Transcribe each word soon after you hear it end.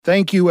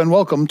Thank you and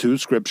welcome to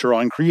Scripture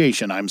on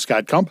Creation. I'm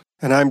Scott Kump.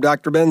 And I'm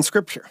Dr. Ben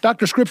Scripture.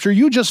 Dr. Scripture,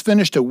 you just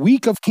finished a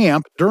week of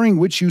camp during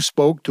which you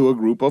spoke to a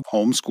group of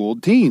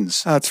homeschooled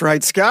teens. That's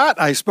right, Scott.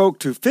 I spoke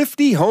to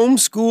 50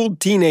 homeschooled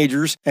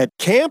teenagers at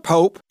Camp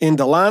Hope in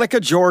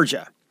Dahlonega,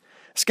 Georgia.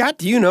 Scott,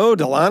 do you know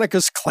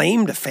Dahlonaga's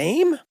claim to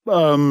fame?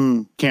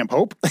 Camp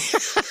Hope?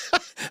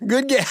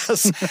 Good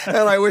guess. And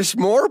I wish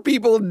more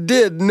people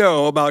did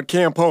know about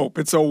Camp Hope.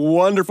 It's a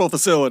wonderful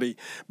facility.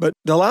 But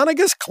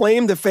Dahlonaga's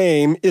claim to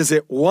fame is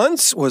it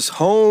once was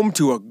home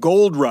to a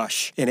gold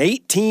rush in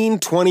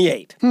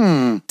 1828.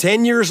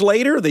 10 years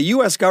later, the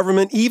U.S.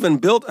 government even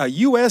built a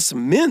U.S.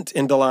 mint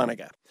in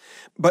Dahlonega.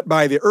 But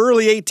by the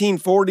early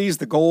 1840s,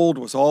 the gold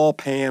was all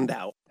panned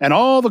out. And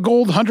all the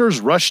gold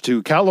hunters rushed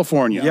to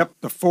California. Yep,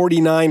 the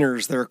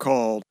 49ers, they're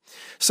called.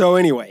 So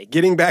anyway,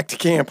 getting back to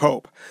Camp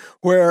Hope,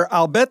 where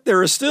I'll bet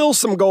there is still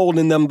some gold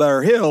in them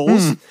there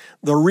hills,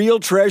 the real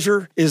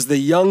treasure is the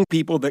young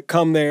people that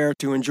come there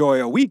to enjoy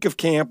a week of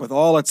camp with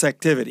all its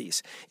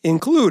activities,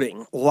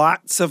 including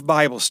lots of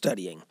Bible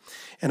studying.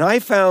 And I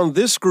found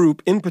this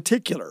group in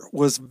particular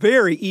was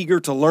very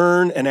eager to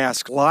learn and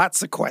ask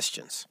lots of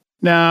questions.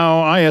 Now,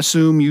 I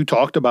assume you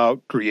talked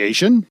about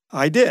creation?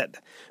 I did.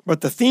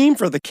 But the theme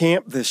for the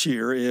camp this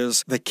year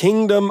is the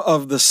Kingdom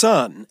of the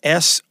Son,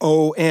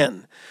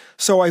 S-O-N.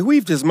 So I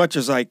weaved as much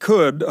as I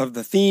could of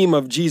the theme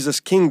of Jesus'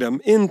 kingdom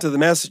into the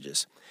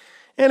messages.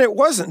 And it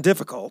wasn't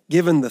difficult,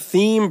 given the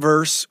theme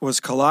verse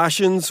was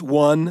Colossians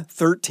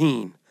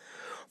 1:13.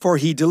 For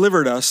he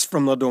delivered us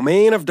from the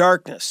domain of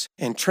darkness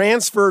and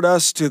transferred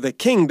us to the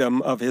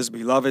kingdom of his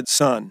beloved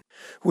Son,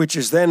 which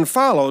is then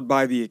followed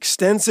by the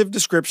extensive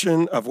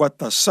description of what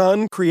the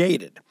Son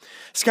created.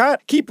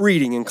 Scott, keep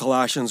reading in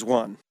Colossians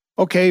 1.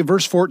 Okay,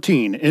 verse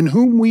 14, in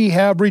whom we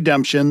have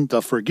redemption,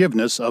 the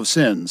forgiveness of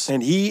sins.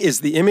 And he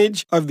is the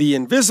image of the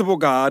invisible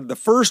God, the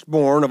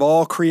firstborn of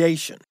all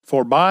creation.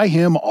 For by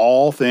him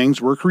all things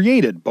were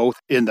created,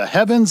 both in the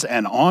heavens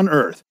and on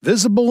earth,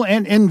 visible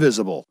and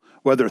invisible.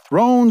 Whether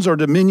thrones or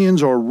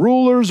dominions or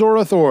rulers or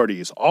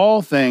authorities,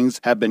 all things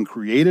have been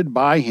created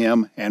by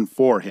him and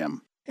for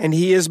him. And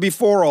he is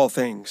before all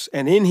things,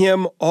 and in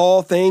him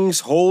all things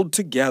hold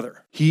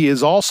together. He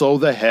is also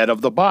the head of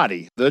the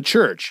body, the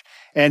church,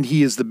 and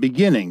he is the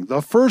beginning,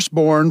 the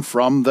firstborn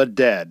from the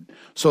dead,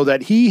 so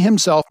that he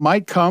himself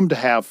might come to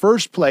have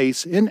first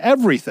place in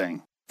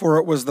everything. For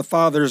it was the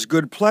Father's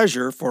good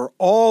pleasure for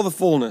all the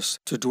fullness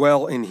to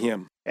dwell in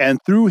him. And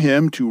through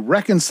him to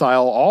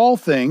reconcile all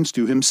things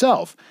to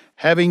himself,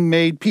 having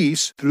made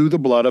peace through the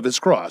blood of his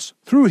cross.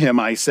 Through him,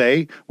 I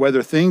say,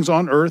 whether things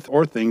on earth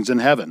or things in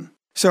heaven.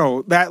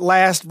 So that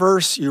last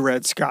verse you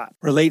read, Scott,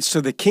 relates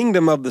to the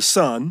kingdom of the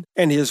Son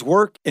and his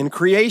work in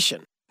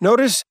creation.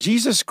 Notice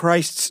Jesus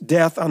Christ's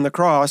death on the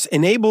cross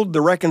enabled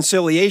the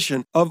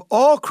reconciliation of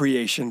all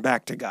creation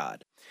back to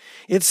God.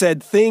 It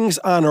said things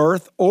on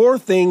earth or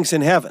things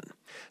in heaven.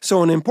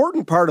 So an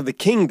important part of the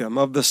kingdom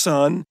of the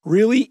Son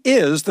really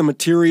is the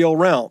material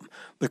realm,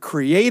 the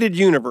created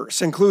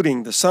universe,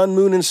 including the sun,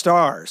 moon, and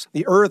stars,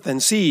 the earth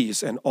and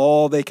seas, and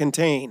all they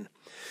contain.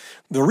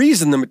 The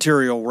reason the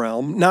material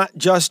realm, not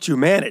just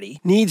humanity,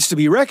 needs to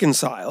be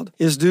reconciled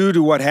is due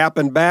to what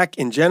happened back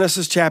in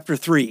Genesis chapter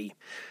 3.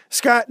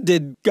 Scott,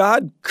 did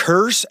God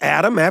curse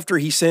Adam after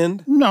he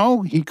sinned?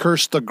 No, he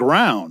cursed the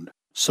ground.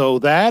 So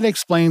that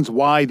explains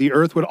why the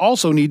earth would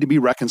also need to be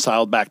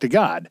reconciled back to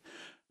God.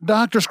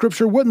 Dr.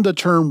 Scripture, wouldn't the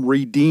term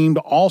redeemed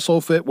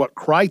also fit what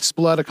Christ's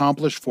blood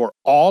accomplished for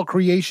all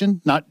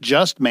creation, not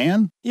just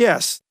man?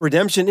 Yes,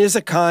 redemption is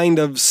a kind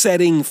of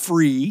setting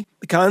free.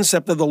 The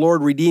concept of the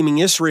Lord redeeming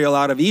Israel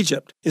out of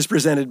Egypt is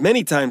presented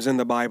many times in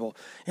the Bible,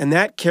 and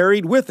that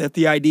carried with it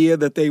the idea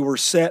that they were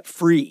set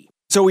free.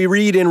 So we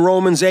read in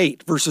Romans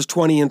 8, verses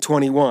 20 and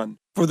 21,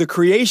 For the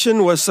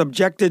creation was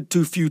subjected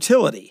to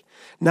futility,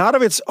 not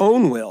of its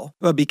own will,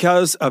 but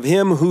because of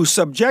him who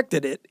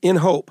subjected it, in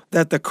hope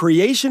that the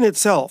creation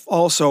itself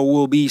also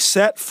will be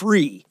set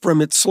free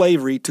from its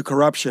slavery to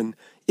corruption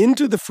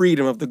into the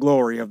freedom of the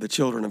glory of the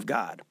children of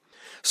God.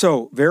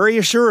 So, very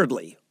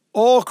assuredly,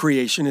 all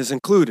creation is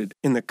included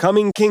in the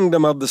coming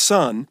kingdom of the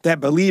Son that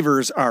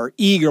believers are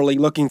eagerly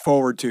looking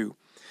forward to.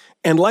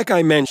 And like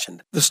I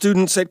mentioned, the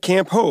students at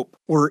Camp Hope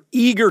were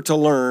eager to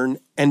learn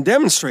and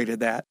demonstrated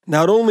that,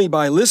 not only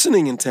by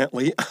listening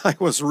intently, I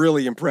was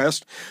really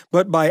impressed,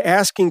 but by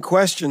asking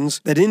questions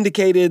that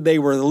indicated they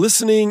were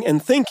listening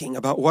and thinking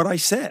about what I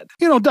said.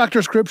 You know,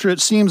 Dr. Scripture,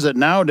 it seems that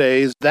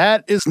nowadays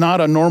that is not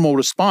a normal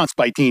response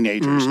by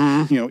teenagers.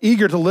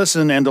 Eager to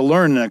listen and to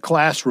learn in a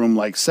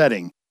classroom-like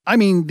setting. I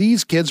mean,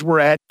 these kids were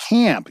at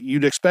camp.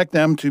 You'd expect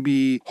them to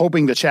be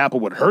hoping the chapel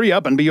would hurry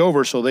up and be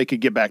over so they could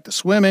get back to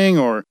swimming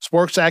or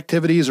sports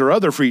activities or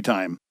other free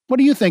time. What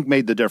do you think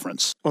made the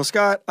difference? Well,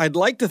 Scott, I'd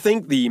like to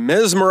think the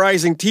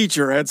mesmerizing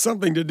teacher had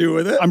something to do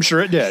with it. I'm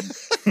sure it did.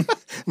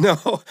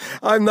 No,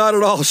 I'm not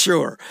at all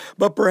sure.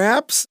 But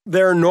perhaps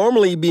their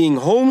normally being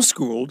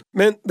homeschooled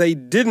meant they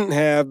didn't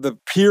have the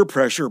peer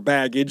pressure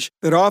baggage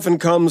that often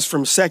comes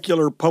from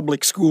secular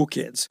public school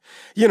kids.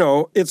 You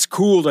know, it's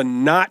cool to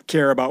not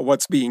care about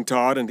what's being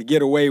taught and to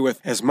get away with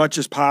as much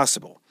as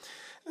possible.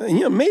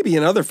 Maybe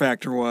another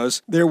factor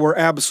was there were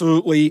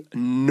absolutely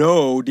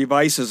no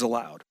devices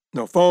allowed.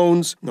 No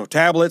phones, no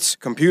tablets,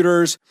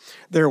 computers.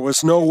 There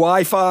was no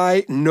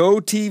Wi-Fi, no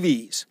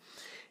TVs.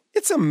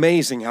 It's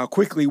amazing how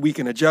quickly we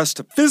can adjust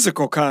to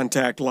physical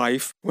contact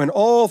life when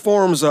all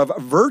forms of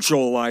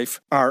virtual life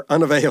are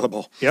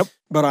unavailable. Yep.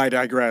 But I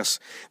digress.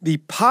 The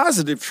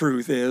positive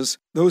truth is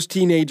those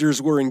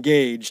teenagers were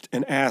engaged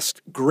and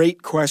asked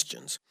great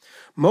questions.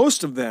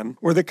 Most of them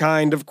were the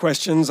kind of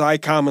questions I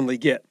commonly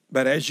get.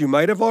 But as you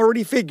might have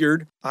already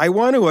figured, I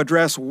want to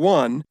address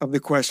one of the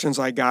questions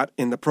I got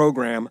in the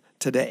program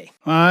today.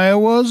 I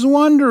was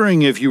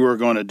wondering if you were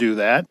going to do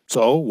that.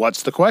 So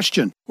what's the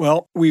question?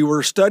 Well, we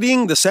were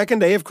studying the second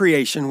day of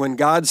creation when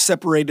God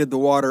separated the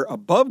water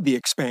above the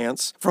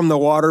expanse from the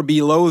water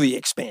below the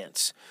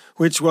expanse,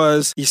 which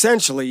was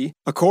essentially,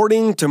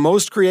 according to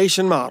most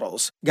creation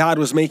models, God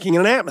was making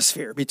an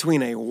atmosphere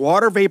between a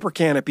water vapor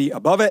canopy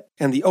above it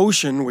and the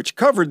ocean, which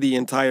covered the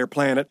entire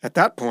planet at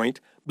that point,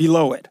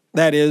 below it.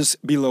 That is,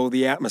 below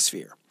the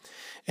atmosphere.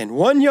 And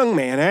one young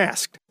man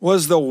asked,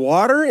 was the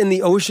water in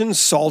the ocean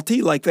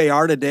salty like they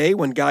are today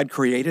when God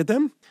created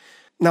them?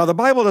 Now, the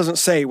Bible doesn't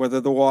say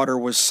whether the water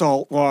was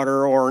salt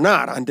water or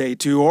not on day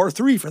 2 or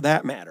 3 for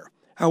that matter.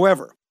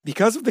 However,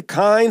 because of the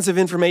kinds of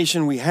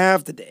information we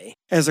have today,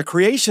 as a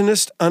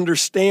creationist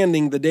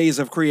understanding the days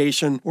of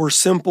creation were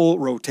simple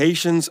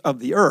rotations of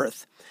the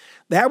earth,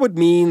 that would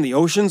mean the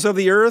oceans of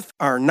the earth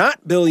are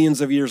not billions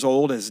of years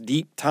old as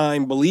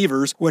deep-time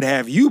believers would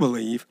have you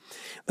believe.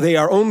 They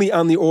are only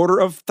on the order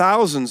of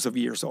thousands of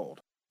years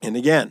old. And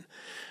again,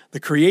 the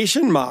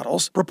creation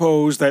models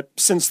propose that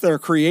since their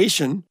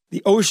creation,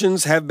 the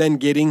oceans have been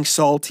getting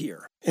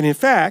saltier. And in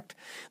fact,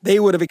 they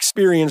would have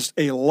experienced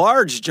a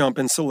large jump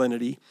in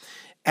salinity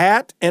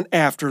at and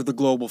after the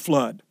global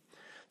flood,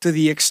 to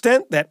the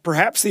extent that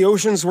perhaps the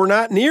oceans were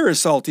not near as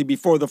salty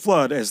before the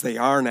flood as they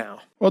are now.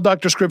 Well,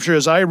 Dr. Scripture,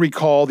 as I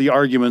recall the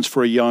arguments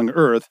for a young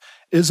Earth,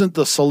 isn't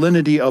the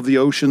salinity of the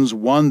oceans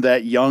one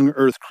that young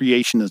Earth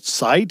creationists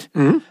cite?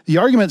 Mm-hmm. The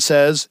argument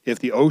says if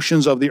the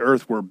oceans of the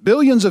Earth were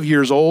billions of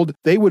years old,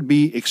 they would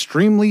be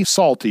extremely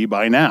salty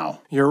by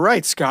now. You're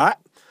right, Scott.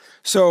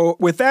 So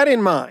with that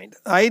in mind,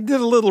 I did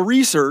a little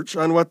research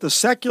on what the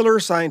secular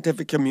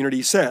scientific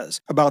community says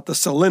about the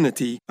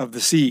salinity of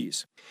the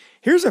seas.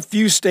 Here's a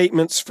few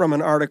statements from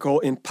an article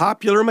in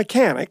Popular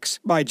Mechanics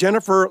by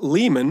Jennifer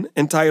Lehman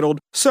entitled,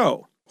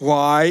 So,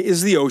 Why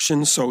is the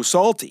Ocean So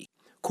Salty?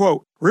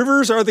 Quote,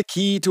 rivers are the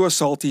key to a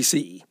salty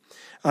sea.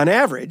 On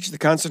average, the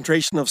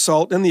concentration of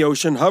salt in the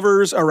ocean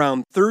hovers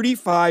around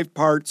 35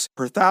 parts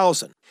per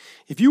thousand.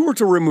 If you were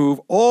to remove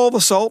all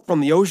the salt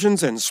from the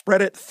oceans and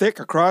spread it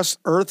thick across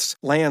Earth's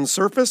land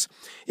surface,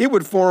 it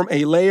would form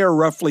a layer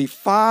roughly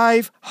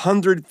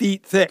 500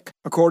 feet thick,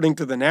 according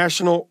to the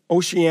National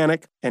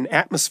Oceanic and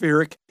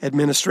Atmospheric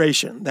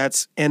Administration.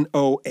 That's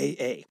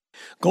NOAA.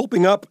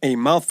 Gulping up a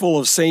mouthful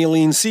of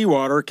saline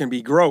seawater can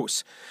be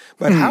gross.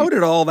 But how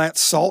did all that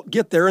salt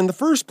get there in the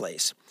first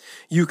place?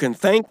 You can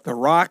thank the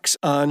rocks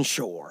on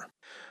shore.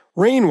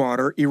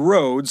 Rainwater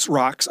erodes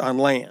rocks on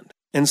land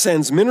and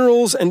sends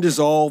minerals and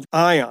dissolved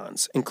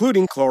ions,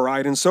 including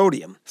chloride and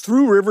sodium,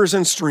 through rivers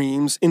and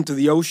streams into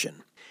the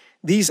ocean.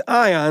 These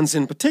ions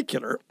in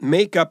particular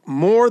make up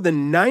more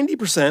than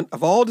 90%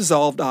 of all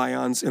dissolved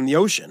ions in the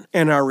ocean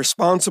and are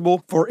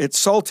responsible for its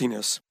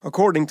saltiness,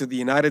 according to the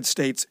United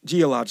States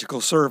Geological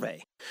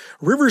Survey.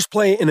 Rivers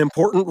play an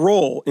important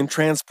role in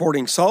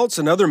transporting salts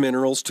and other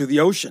minerals to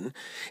the ocean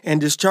and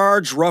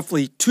discharge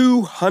roughly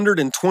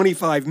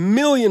 225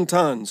 million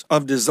tons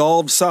of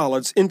dissolved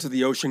solids into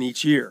the ocean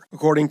each year,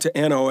 according to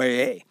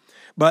NOAA.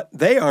 But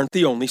they aren't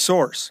the only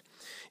source.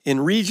 In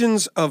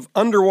regions of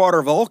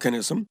underwater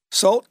volcanism,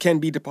 salt can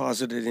be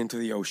deposited into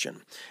the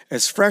ocean.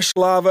 As fresh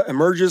lava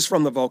emerges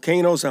from the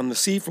volcanoes on the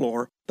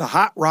seafloor, the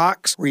hot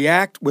rocks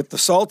react with the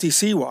salty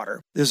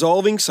seawater,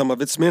 dissolving some of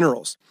its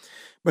minerals.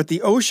 But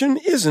the ocean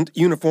isn't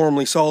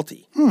uniformly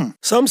salty.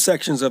 Some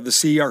sections of the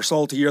sea are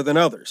saltier than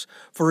others.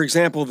 For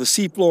example, the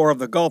seafloor of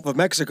the Gulf of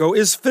Mexico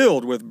is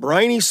filled with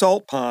briny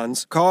salt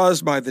ponds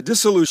caused by the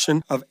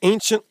dissolution of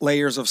ancient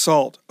layers of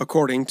salt,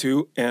 according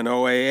to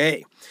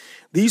NOAA.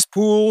 These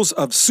pools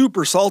of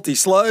super salty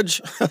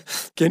sludge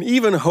can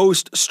even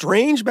host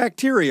strange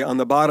bacteria on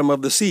the bottom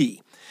of the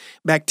sea.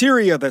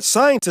 Bacteria that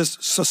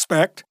scientists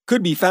suspect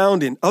could be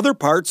found in other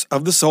parts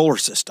of the solar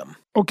system.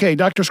 Okay,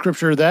 Dr.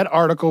 Scripture, that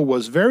article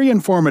was very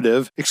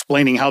informative,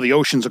 explaining how the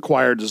oceans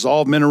acquire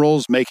dissolved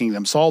minerals, making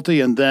them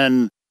salty, and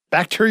then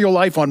bacterial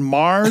life on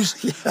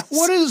Mars? Yes.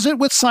 What is it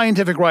with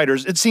scientific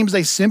writers? It seems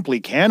they simply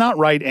cannot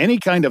write any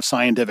kind of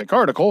scientific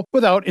article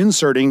without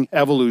inserting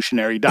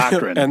evolutionary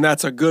doctrine. And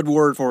that's a good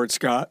word for it,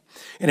 Scott.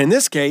 And in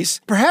this case,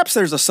 perhaps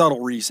there's a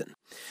subtle reason.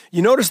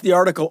 You notice the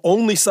article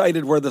only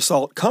cited where the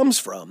salt comes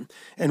from,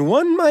 and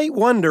one might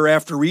wonder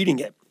after reading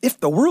it, if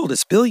the world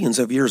is billions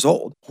of years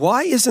old,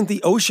 why isn't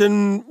the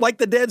ocean like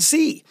the Dead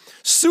Sea?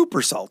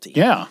 Super salty.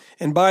 Yeah.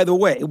 And by the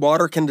way,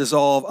 water can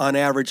dissolve on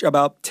average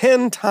about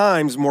 10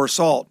 times more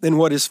salt than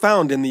what is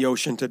found in the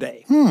ocean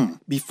today,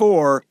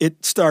 before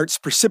it starts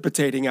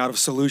precipitating out of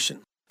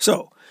solution.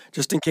 So,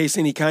 just in case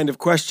any kind of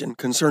question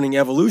concerning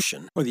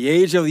evolution or the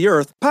age of the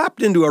Earth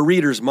popped into a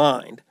reader's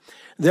mind.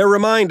 They're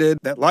reminded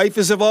that life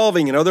is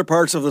evolving in other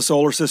parts of the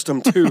solar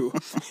system too.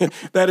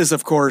 That is,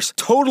 of course,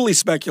 totally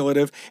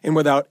speculative and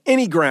without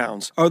any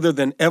grounds other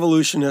than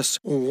evolutionists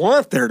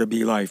want there to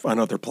be life on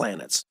other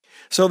planets.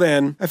 So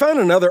then, I found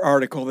another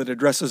article that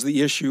addresses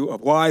the issue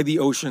of why the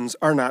oceans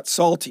are not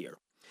saltier.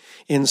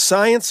 In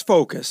Science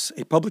Focus,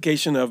 a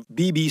publication of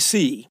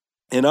BBC,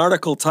 an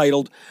article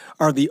titled,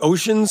 "Are the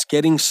Oceans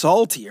Getting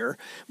Saltier?"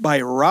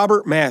 by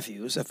Robert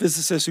Matthews, a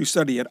physicist who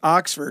studied at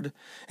Oxford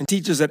and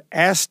teaches at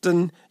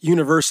Aston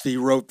University,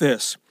 wrote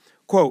this,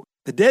 quote,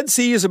 "The Dead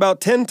Sea is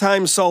about 10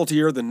 times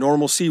saltier than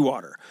normal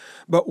seawater,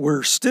 but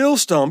we're still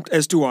stumped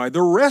as to why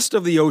the rest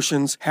of the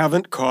oceans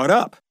haven't caught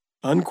up,"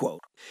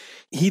 unquote.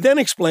 He then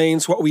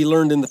explains what we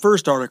learned in the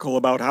first article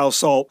about how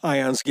salt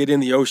ions get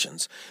in the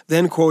oceans,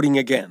 then quoting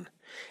again.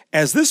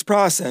 As this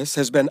process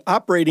has been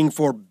operating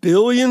for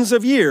billions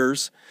of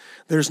years,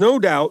 there's no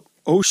doubt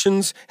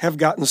oceans have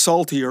gotten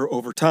saltier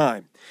over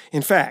time.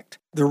 In fact,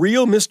 the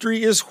real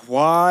mystery is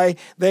why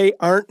they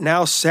aren't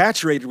now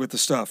saturated with the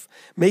stuff,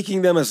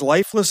 making them as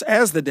lifeless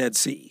as the Dead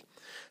Sea.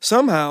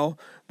 Somehow,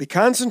 the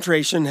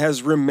concentration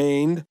has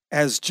remained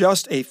as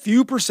just a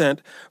few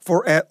percent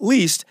for at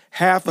least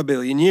 500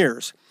 million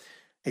years.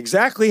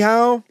 Exactly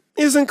how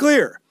isn't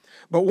clear.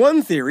 But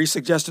one theory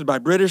suggested by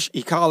British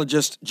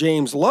ecologist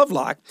James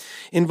Lovelock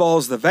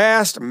involves the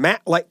vast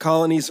mat-like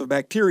colonies of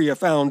bacteria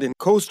found in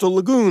coastal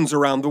lagoons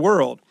around the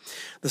world.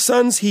 The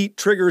sun's heat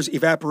triggers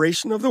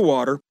evaporation of the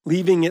water,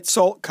 leaving its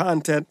salt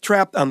content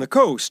trapped on the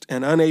coast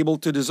and unable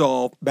to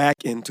dissolve back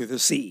into the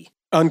sea.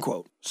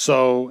 Unquote.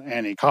 So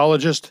an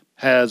ecologist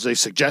has a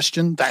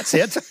suggestion? That's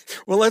it?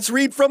 Well, let's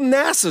read from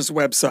NASA's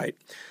website,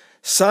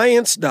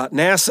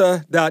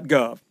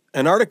 science.nasa.gov,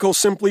 an article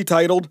simply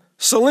titled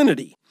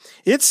Salinity.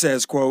 It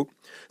says, quote,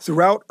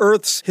 "Throughout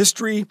Earth's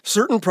history,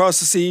 certain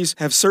processes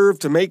have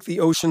served to make the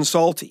ocean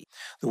salty.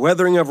 The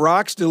weathering of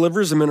rocks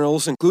delivers the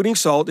minerals, including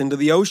salt, into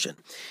the ocean.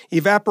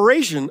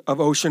 Evaporation of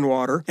ocean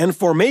water and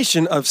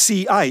formation of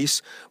sea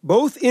ice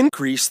both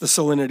increase the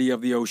salinity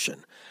of the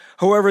ocean.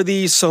 However,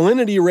 these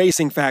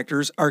salinity-raising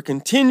factors are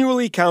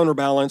continually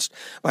counterbalanced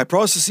by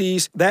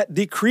processes that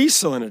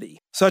decrease salinity,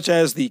 such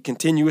as the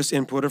continuous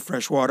input of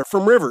fresh water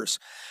from rivers,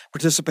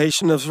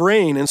 participation of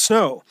rain and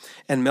snow,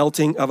 and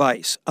melting of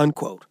ice,"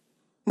 unquote.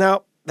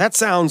 Now, that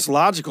sounds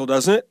logical,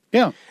 doesn't it?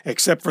 Yeah.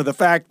 Except for the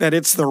fact that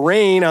it's the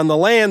rain on the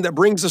land that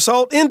brings the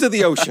salt into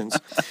the oceans.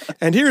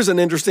 And here's an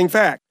interesting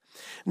fact.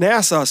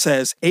 NASA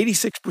says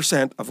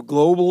 86% of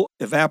global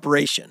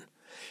evaporation,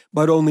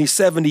 but only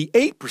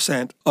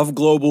 78% of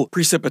global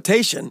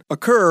precipitation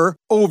occur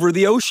over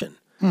the ocean.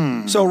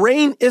 So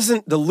rain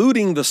isn't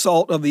diluting the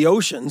salt of the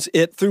oceans.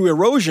 It, through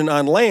erosion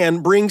on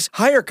land, brings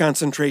higher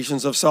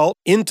concentrations of salt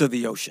into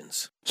the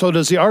oceans. So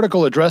does the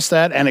article address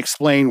that and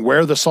explain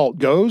where the salt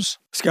goes?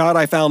 Scott,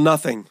 I found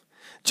nothing.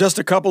 Just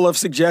a couple of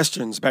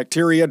suggestions,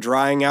 bacteria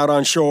drying out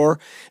on shore,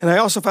 and I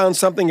also found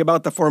something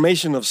about the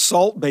formation of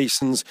salt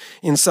basins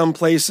in some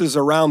places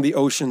around the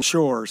ocean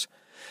shores.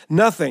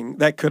 Nothing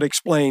that could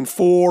explain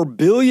 4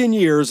 billion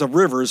years of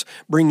rivers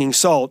bringing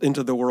salt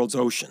into the world's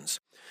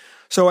oceans.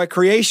 So at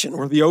creation,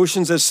 were the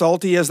oceans as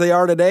salty as they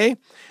are today?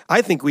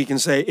 I think we can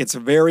say it's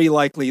very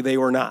likely they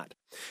were not.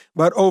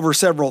 But over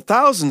several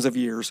thousands of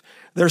years,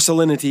 their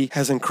salinity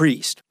has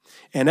increased.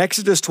 And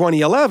Exodus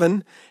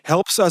 20:11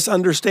 helps us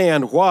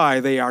understand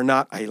why they are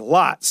not a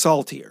lot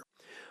saltier.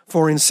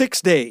 "For in 6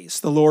 days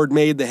the Lord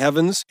made the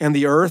heavens and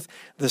the earth,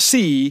 the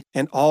sea,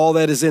 and all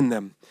that is in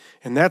them."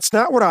 And that's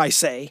not what I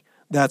say,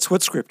 that's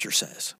what Scripture says.